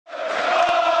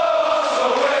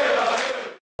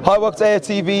Hi, welcome to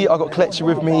AFTV. I got Kelechi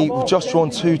with me. We've just drawn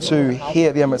 2-2 here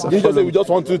at the Emirates. You just say we just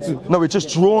won 2-2? No, we've just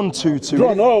drawn 2-2.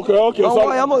 Drawn? Oh, okay.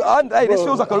 Oh, hey, this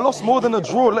feels like a loss more than a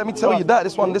draw. Let me tell you that.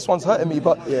 This one's hurting me.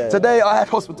 But today I had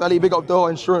hospitality. Big up the whole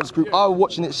insurance group. I was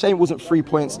watching it. Shame it wasn't 3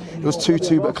 points. It was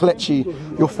 2-2. But Kelechi,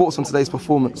 your thoughts on today's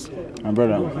performance? My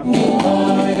brother.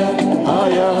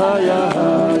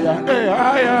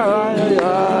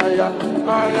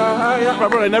 My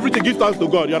brother, and everything gives thanks to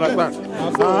God, you understand?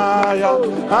 God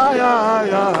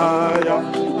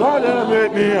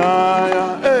make me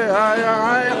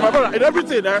my brother, in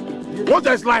everything, once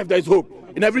there's life, there's hope.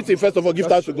 In everything, first of all, give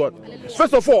thanks to God.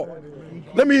 First of all,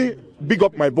 let me big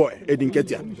up my boy,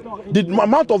 Kelechi. The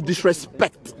amount of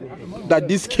disrespect that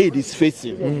this kid is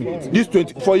facing, this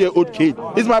 24-year-old kid,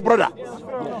 is my brother,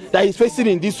 that he's facing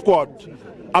in this squad,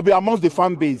 I'll be amongst the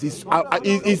fan base, is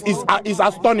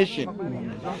astonishing.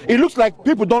 It looks like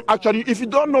people don't actually, if you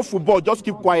don't know football, just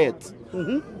keep quiet.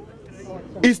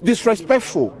 It's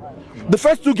disrespectful. The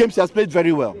first 2 games he has played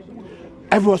very well.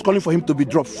 Everyone's calling for him to be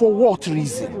dropped. For what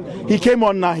reason? He came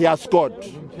on now, he has scored.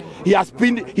 He has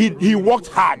been, he worked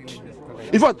hard.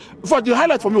 In fact, the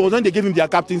highlight for me was when they gave him their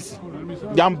captaincy,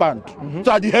 the armband.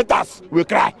 So the haters will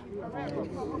cry.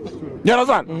 You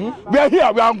understand? We are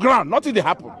here, we are on ground, nothing will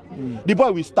happen. The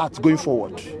boy will start going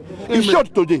forward. He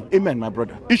showed today. Amen, my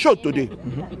brother. He showed today.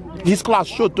 His class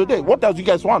showed today. What else do you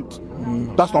guys want?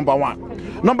 That's number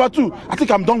 1. Number 2, I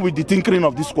think I'm done with the tinkering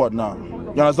of this squad now.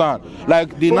 You understand?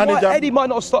 Like the manager. Eddie might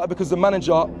not have started because the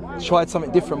manager tried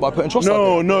something different by putting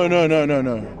Trossard there.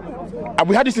 No.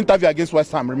 We had this interview against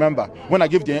West Ham, remember? When I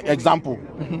gave the example.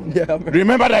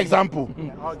 Remember the example?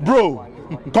 Bro,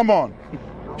 come on.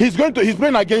 He's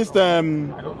playing against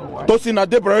Tosin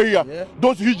Adebroya,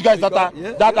 those huge guys that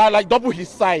are like double his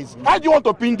size. How do you want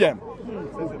to pin them?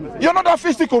 You're not that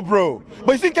physical, bro.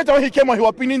 But you see, when he came on, he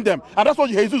was pinning them, and that's what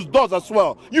Jesus does as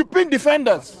well. You pin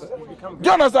defenders. Do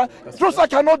you understand? Trossard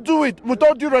cannot do it with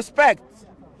all due respect.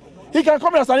 He can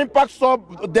come in as an impact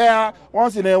sub there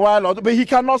once in a while, but he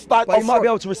cannot start. But he might be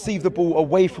able to receive the ball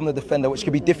away from the defender, which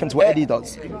could be different to what Eddie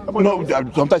does. No,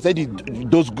 sometimes Eddie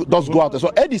does go out there. So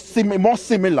Eddie's more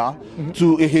similar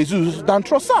to a Jesus than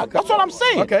Trossard. That's what I'm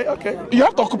saying. Okay. You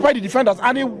have to occupy the defenders,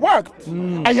 and it worked.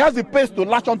 And he has the pace to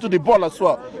latch onto the ball as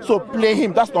well. So play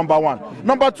him. That's number 1.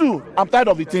 Number 2, I'm tired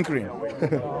of the tinkering.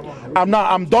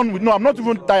 I'm done with. No, I'm not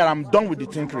even tired. I'm done with the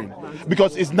tinkering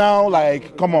because it's now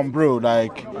like, come on, bro.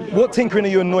 Like, what tinkering are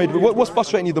you annoyed with? What's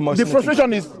frustrating you the most? The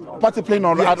frustration is Partey playing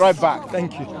at right back.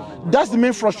 Thank you. That's the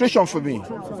main frustration for me.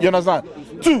 You understand?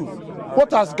 2,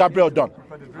 what has Gabriel done?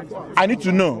 I need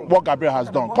to know what Gabriel has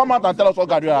done. Come out and tell us what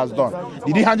Gabriel has done.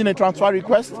 Did he hand in a transfer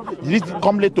request? Did he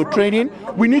come late to training?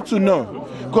 We need to know.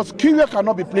 Because Kyrie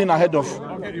cannot be playing ahead of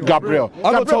Gabriel.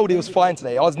 I got told he was fine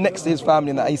today. I was next to his family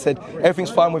and that he said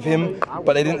everything's fine with him,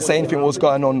 but they didn't say anything what was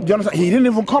going on. Do you understand? He didn't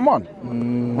even come on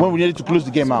when we needed to close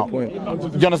the game out. Do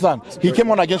you understand? He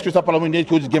came on against Crystal Palace when we needed to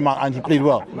close the game out, and he played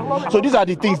well. So these are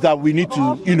the things that we need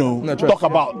to, talk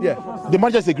about. The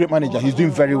manager is a great manager. He's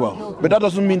doing very well. But that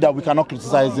doesn't mean that we cannot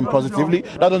criticize him positively.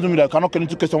 That doesn't mean that we cannot continue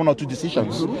to question 1 or 2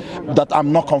 decisions that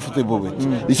I'm not comfortable with.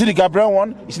 You see the Gabriel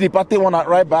one, you see the Partey one at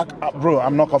right back, bro,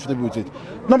 I'm not comfortable with it.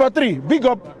 Number 3, big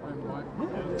up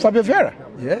Fabio Vieira.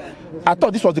 I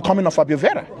thought this was the coming of Fabio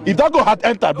Vieira. If that goal had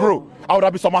entered, bro, I would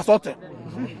have been somersaulting.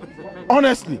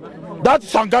 Honestly, that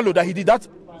Shangalo that he did, that,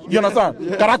 you understand,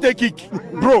 karate kick,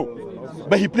 bro.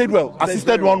 But he played well,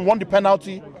 assisted one, won the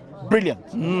penalty.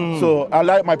 Brilliant. So I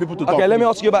like my people to talk. Okay, let me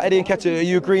ask you about Eddie Nketiah. Are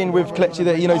you agreeing with Kelechi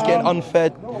that he's getting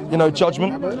unfair,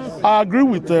 judgment? I agree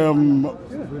with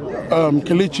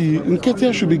Kelechi.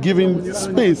 Nketiah should be given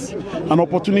space, an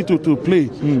opportunity to play.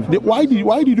 Why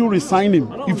did you resign him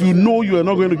if you know you are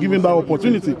not going to give him that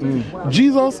opportunity?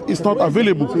 Jesus is not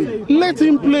available. Let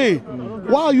him play.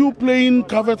 Why are you playing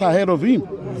Calvert ahead of him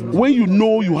when you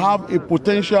know you have a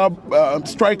potential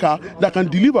striker that can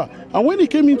deliver? And when he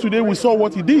came in today, we saw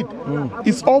what he did.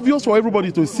 It's obvious for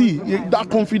everybody to see that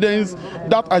confidence,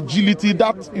 that agility,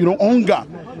 that hunger,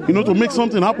 to make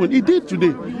something happen. He did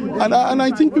today, and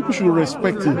I think people should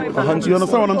respect him. You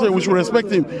understand what I'm saying? We should respect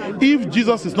him. If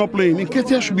Jesus is not playing,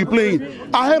 Nketiah should be playing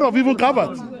ahead of even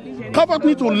Calvert. Calvert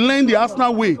needs to learn the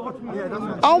Arsenal way.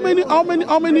 How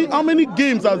many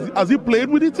games has he played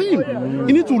with the team?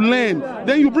 He needs to learn.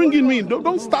 Then you bring him in.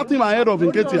 Don't start him ahead of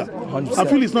Nketiah. I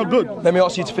feel it's not good. Let me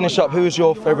ask you to finish up. Who is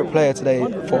your favourite player today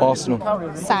for Arsenal?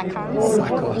 Saka.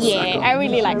 Yeah, I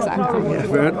really like Saka. Yeah,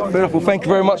 fair enough. Well, thank you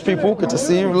very much, people. Good to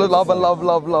see you.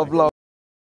 Love.